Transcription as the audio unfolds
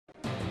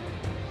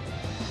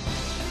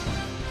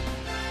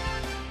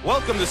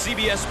Welcome to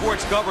CBS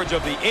Sports coverage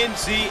of the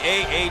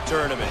NCAA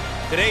Tournament.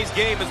 Today's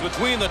game is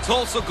between the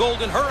Tulsa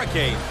Golden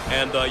Hurricane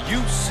and the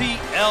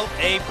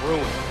UCLA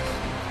Bruins.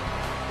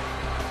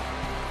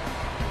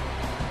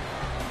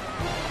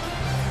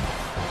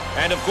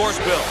 And, of course,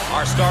 Bill,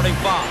 our starting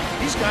five.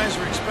 These guys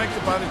are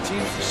expected by the team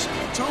to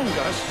set the tone,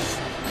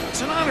 Gus.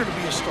 It's an honor to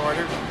be a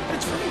starter.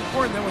 It's very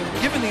important that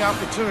when given the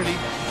opportunity,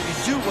 you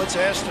do what's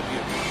asked of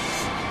you.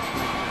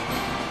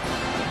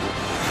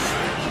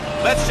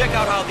 Let's check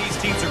out how these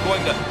teams are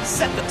going to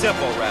set the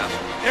tempo, Raph.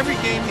 Every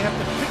game you have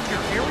to pick your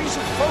areas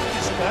of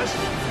focus, Gus,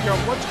 figure out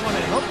what's going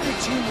to help your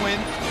team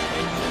win,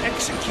 and you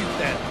execute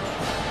that.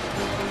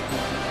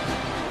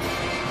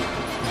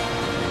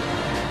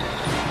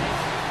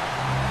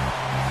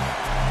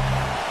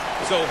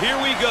 So here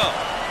we go.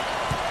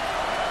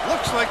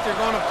 Looks like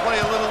they're going to play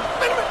a little...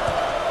 Wait a minute.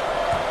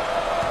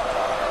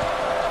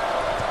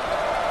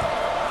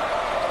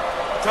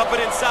 Dump it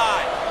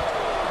inside.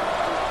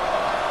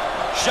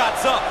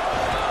 Shots up.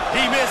 He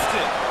missed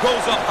it.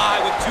 Goes up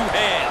high with two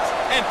hands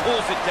and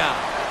pulls it down.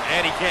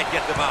 And he can't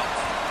get the bounce.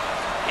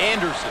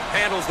 Anderson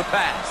handles the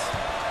pass.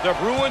 The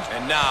Bruins,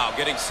 and now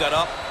getting set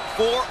up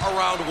for a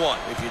round one.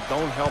 If you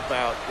don't help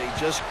out, they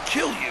just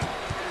kill you.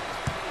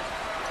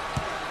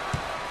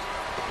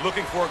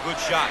 Looking for a good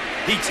shot.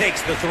 He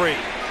takes the three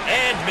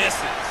and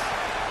misses.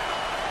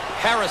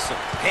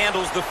 Harrison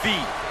handles the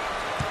feed.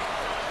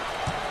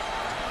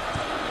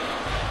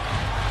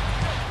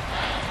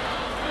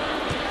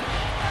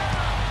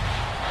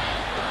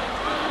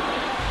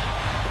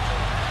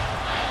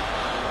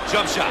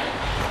 Jump shot.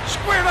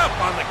 Squared up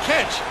on the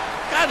catch.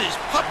 Got his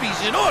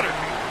puppies in order.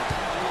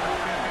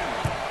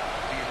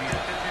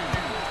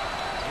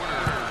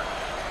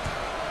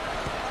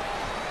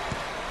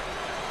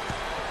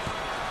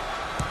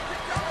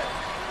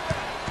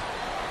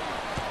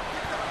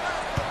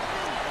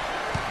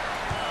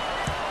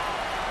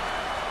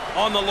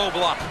 On the low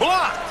block.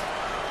 Blocked!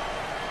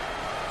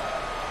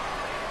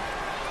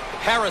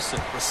 Harrison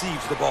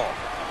receives the ball.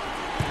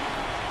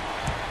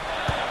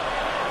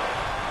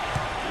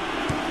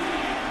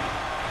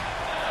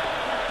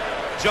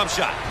 Jump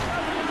shot.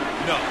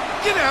 No.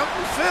 Get out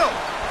and fill.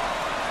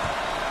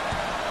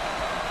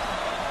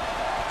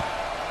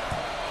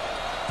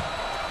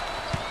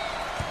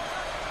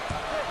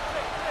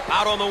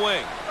 Out on the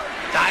wing.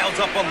 Dials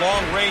up a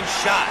long-range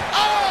shot.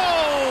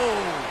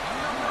 Oh!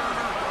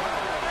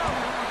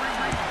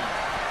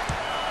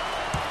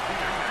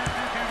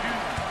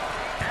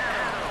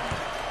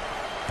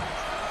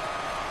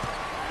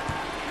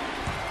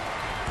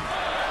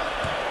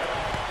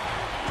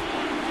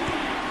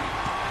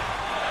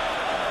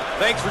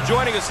 Thanks for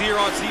joining us here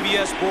on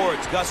CBS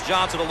Sports. Gus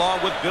Johnson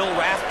along with Bill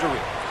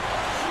Raftery.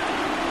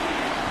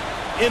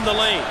 In the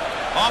lane.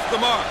 Off the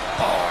mark.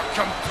 Oh,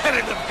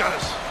 competitive,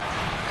 Gus.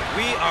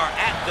 We are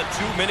at the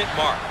 2-minute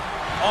mark.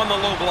 On the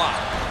low block.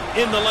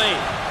 In the lane.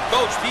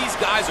 Coach, these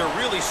guys are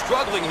really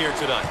struggling here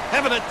tonight.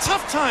 Having a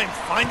tough time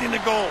finding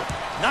the goal.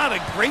 Not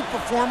a great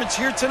performance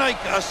here tonight,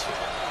 Gus.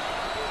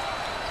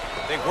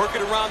 They work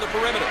it around the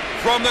perimeter.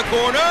 From the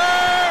corner.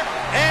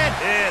 And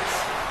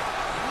hits.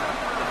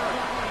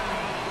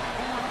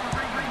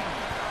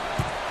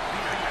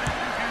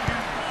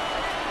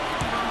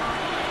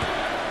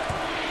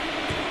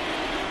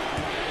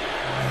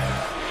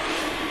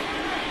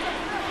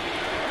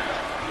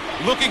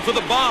 Looking for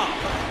the bomb.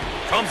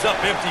 Comes up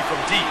empty from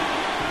deep.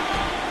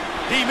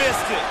 He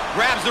missed it.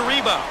 Grabs the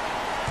rebound.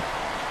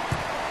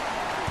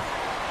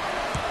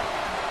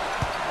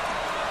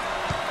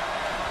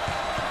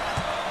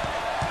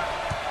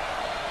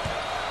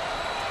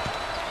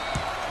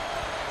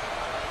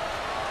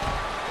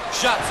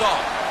 Shots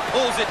off.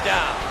 Pulls it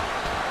down.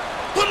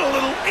 Put a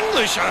little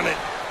English on it.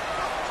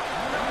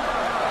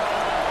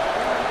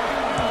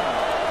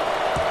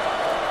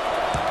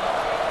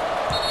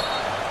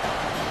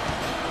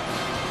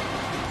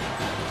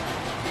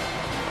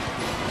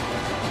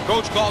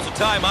 Coach calls a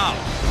timeout.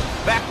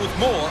 Back with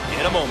more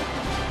in a moment.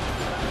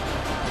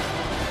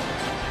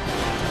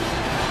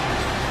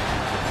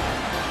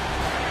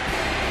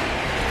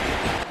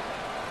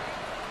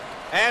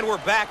 And we're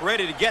back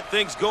ready to get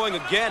things going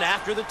again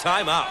after the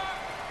timeout.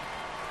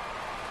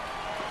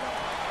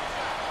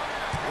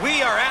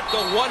 We are at the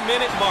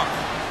 1-minute mark.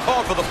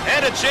 Call for the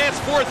and a chance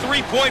for a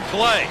three-point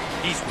play.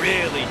 He's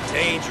really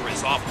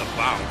dangerous off the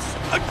bounce.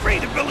 A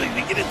great ability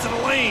to get into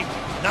the lane.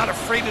 Not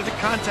afraid of the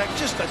contact,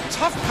 just a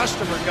tough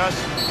customer, Gus.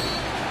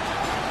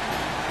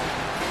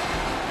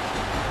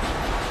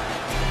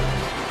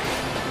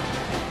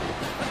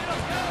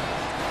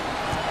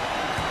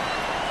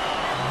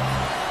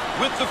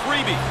 With the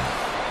freebie.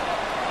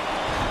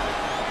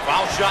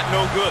 Foul shot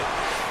no good.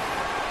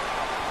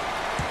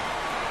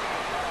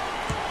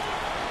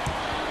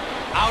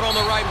 Out on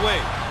the right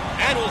wing.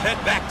 And we'll head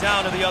back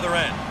down to the other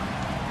end.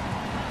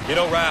 You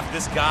know, Raph,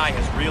 this guy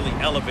has really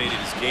elevated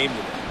his game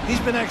today. He's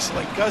been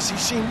excellent, Gus. He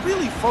seemed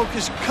really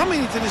focused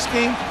coming into this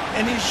game,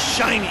 and he's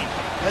shining.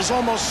 Has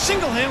almost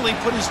single-handedly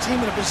put his team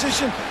in a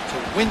position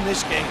to win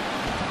this game.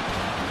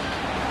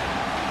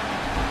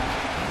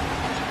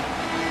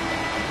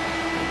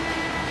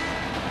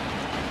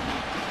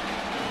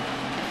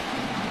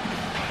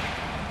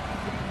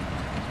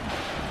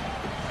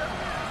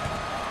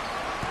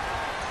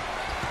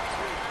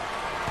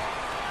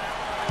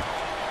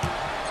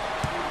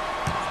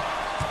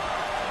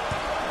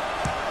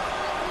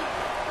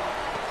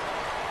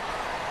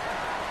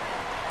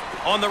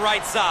 On the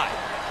right side.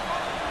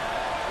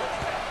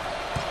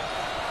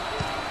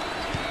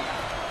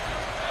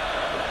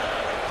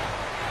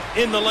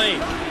 In the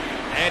lane.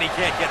 And he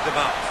can't get the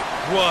bounce.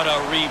 What a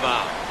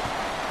rebound.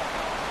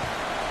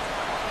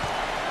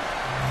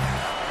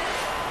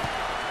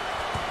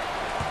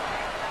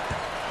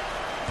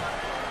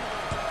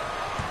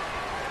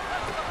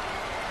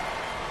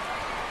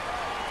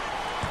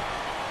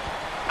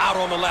 Out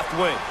on the left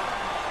wing.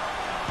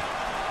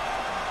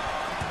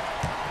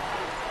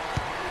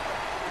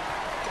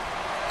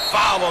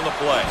 Foul on the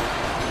play.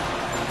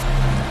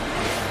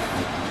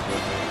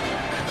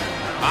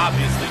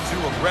 Obviously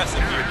too aggressive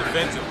here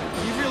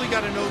defensively. You really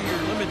got to know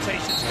your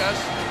limitations, Gus.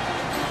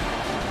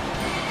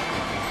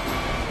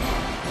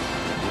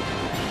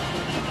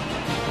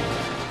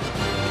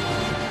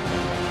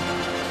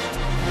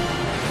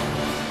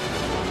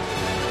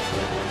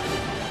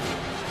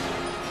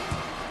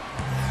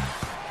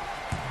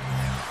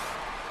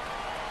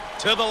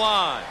 To the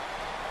line.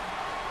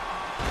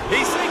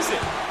 He sinks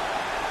it.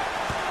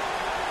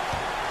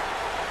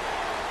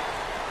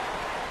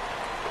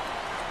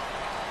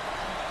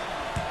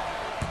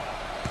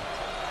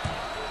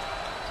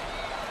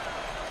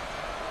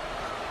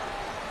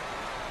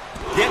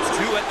 Gets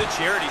two at the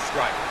charity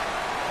stripe.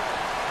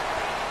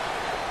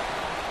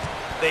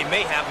 They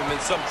may have him in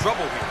some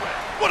trouble here, Red.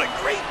 What a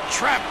great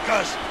trap,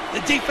 Gus.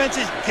 The defense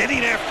is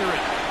getting after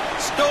it.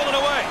 Stolen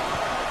away.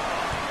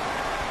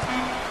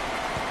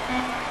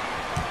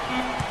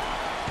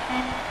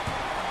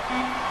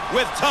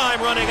 With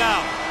time running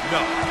out.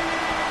 No.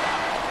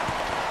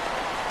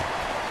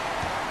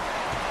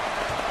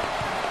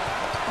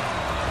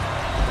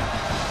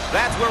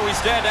 That's where we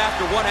stand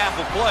after one half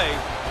of play.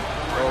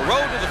 The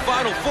road to the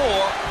Final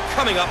Four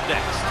coming up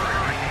next.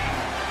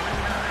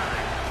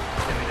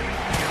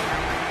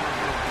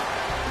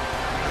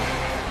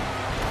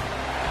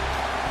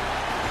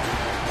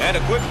 And a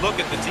quick look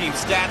at the team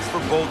stats for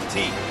both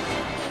teams.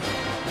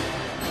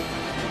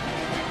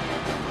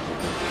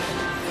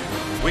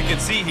 We can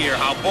see here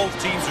how both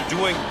teams are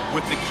doing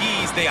with the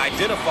keys they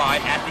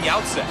identified at the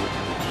outset.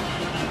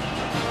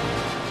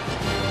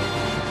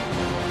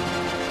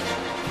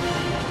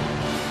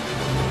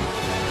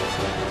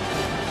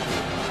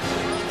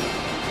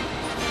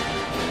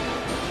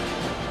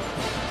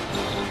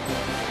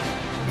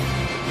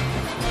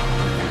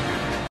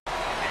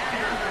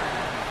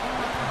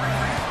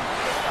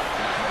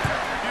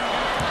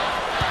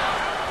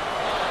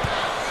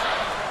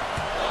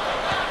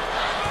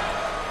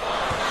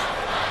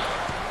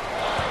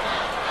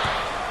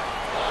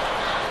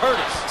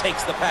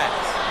 Takes the pass.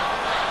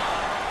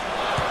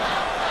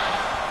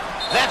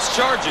 That's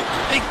charging.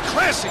 A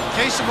classic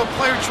case of a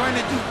player trying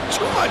to do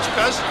too much,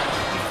 Gus.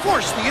 He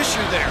forced the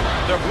issue there.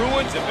 The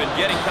Bruins have been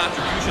getting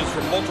contributions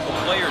from multiple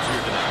players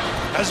here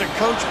tonight. As a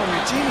coach, when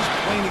your team is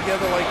playing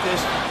together like this,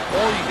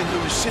 all you can do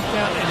is sit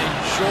down and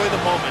enjoy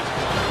the moment.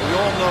 We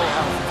all know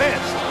how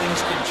fast things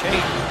can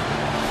change.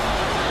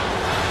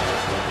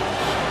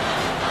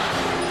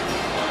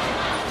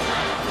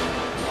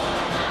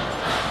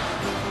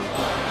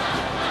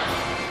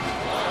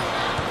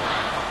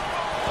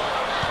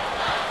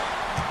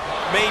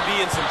 May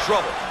be in some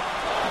trouble.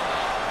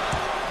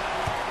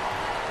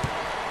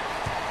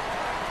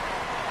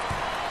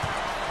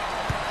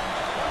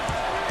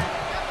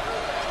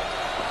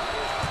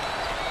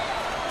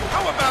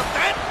 How about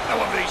that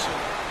elevation?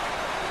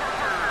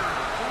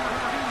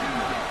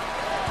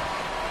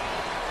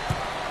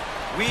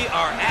 We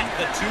are at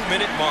the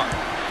 2-minute mark.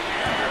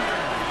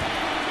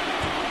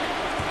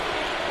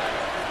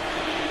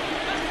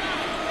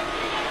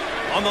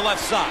 On the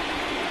left side.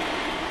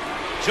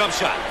 Jump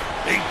shot.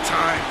 Big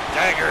time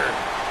dagger.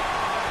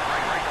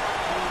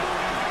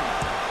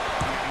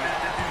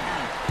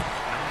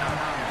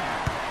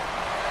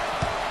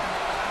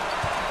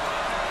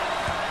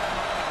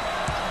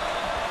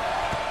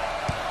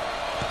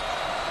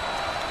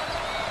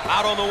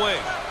 Out on the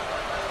wing.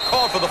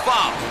 Called for the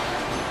foul.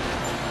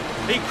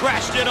 He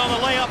crashed in on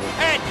the layup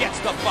and gets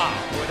the foul.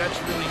 Boy,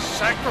 that's really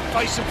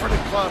sacrificing for the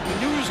club. He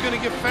knew he was going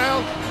to get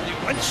fouled, and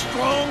he went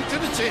strong to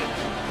the tin.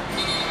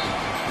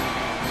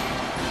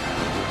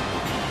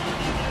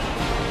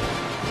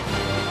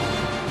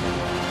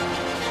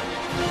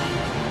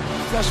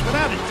 Gus,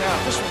 without a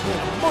doubt, this will be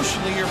an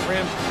emotional year for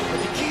him, but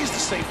the key is to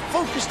stay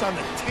focused on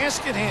the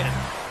task at hand.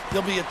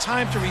 There'll be a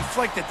time to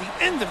reflect at the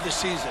end of the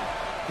season.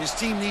 His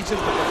team needs him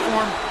to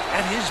perform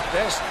at his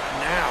best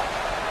now.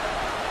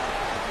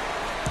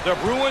 The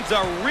Bruins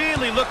are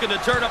really looking to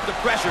turn up the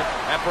pressure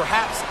and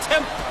perhaps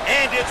tempt,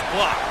 and it's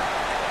blocked.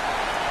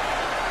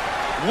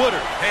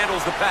 Woodard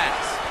handles the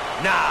pass.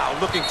 Now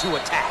looking to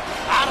attack.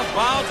 Out of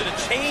bounds and a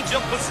change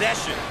of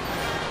possession.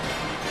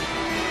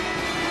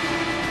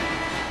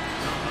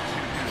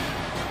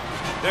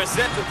 They're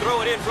set to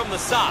throw it in from the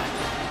side.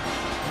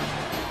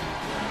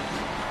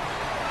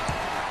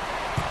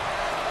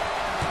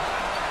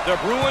 The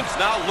Bruins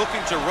now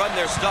looking to run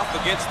their stuff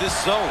against this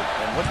zone.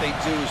 And what they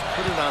do is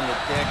put it on the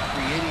deck,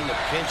 creating the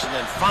pinch, and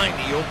then find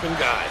the open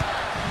guy.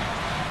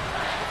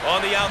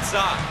 On the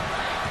outside.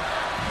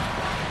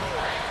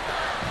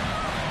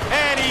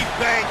 And he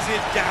bangs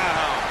it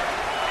down.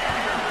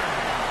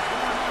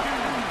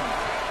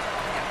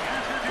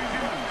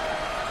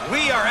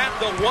 We are at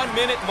the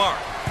 1-minute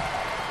mark.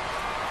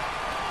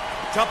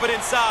 Dump it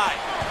inside,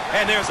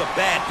 and there's a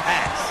bad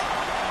pass.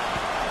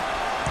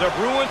 The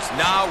Bruins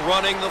now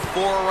running the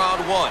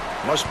 4-around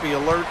 1. Must be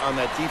alert on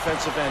that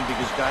defensive end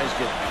because guys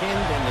get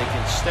pinned and they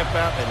can step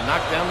out and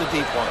knock down the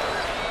deep one.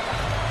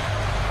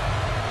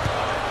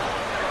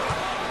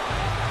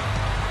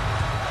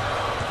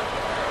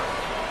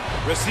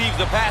 Receives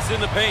the pass in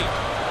the paint.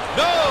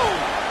 No!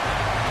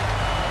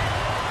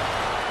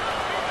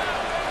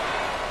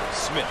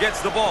 Smith gets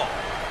the ball.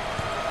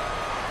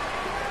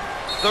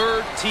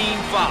 Third team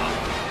foul.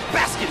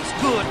 Basket is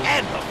good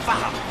and the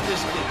foul.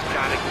 This kid's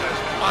got it, guys.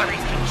 Body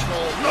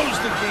control, knows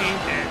the game,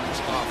 and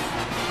tough.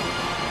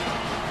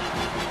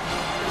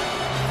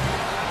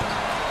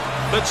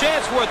 The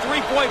chance for a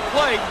three-point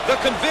play the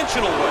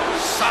conventional way.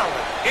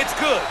 Solid. It's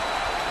good.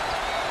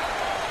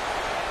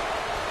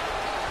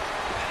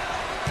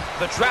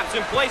 The trap's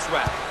in place,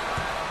 Raph.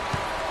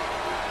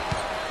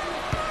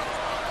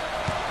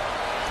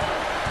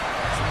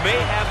 May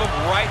have him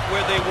right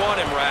where they want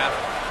him,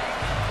 Raph.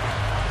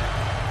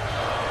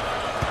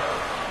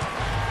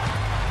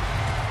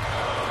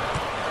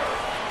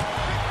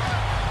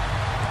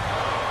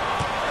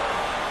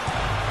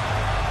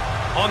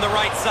 On the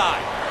right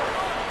side.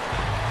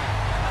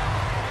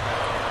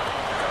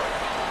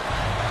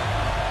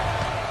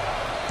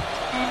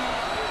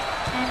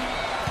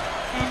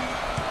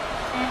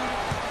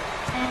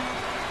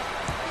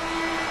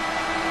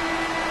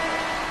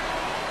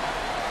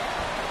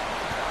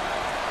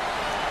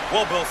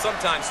 Well, Bill,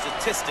 sometimes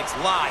statistics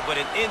lie, but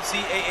in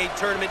NCAA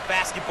Tournament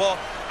basketball,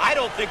 I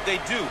don't think they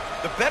do.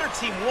 The better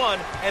team won,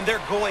 and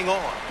they're going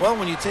on. Well,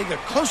 when you take a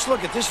close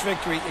look at this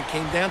victory, it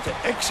came down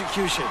to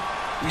execution.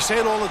 We say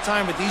it all the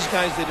time, but these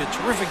guys did a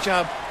terrific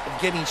job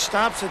of getting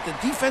stops at the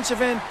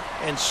defensive end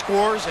and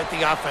scores at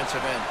the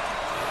offensive end.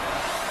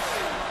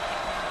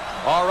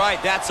 All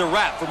right, that's a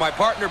wrap. For my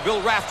partner,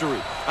 Bill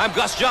Raftery, I'm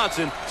Gus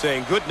Johnson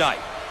saying good night.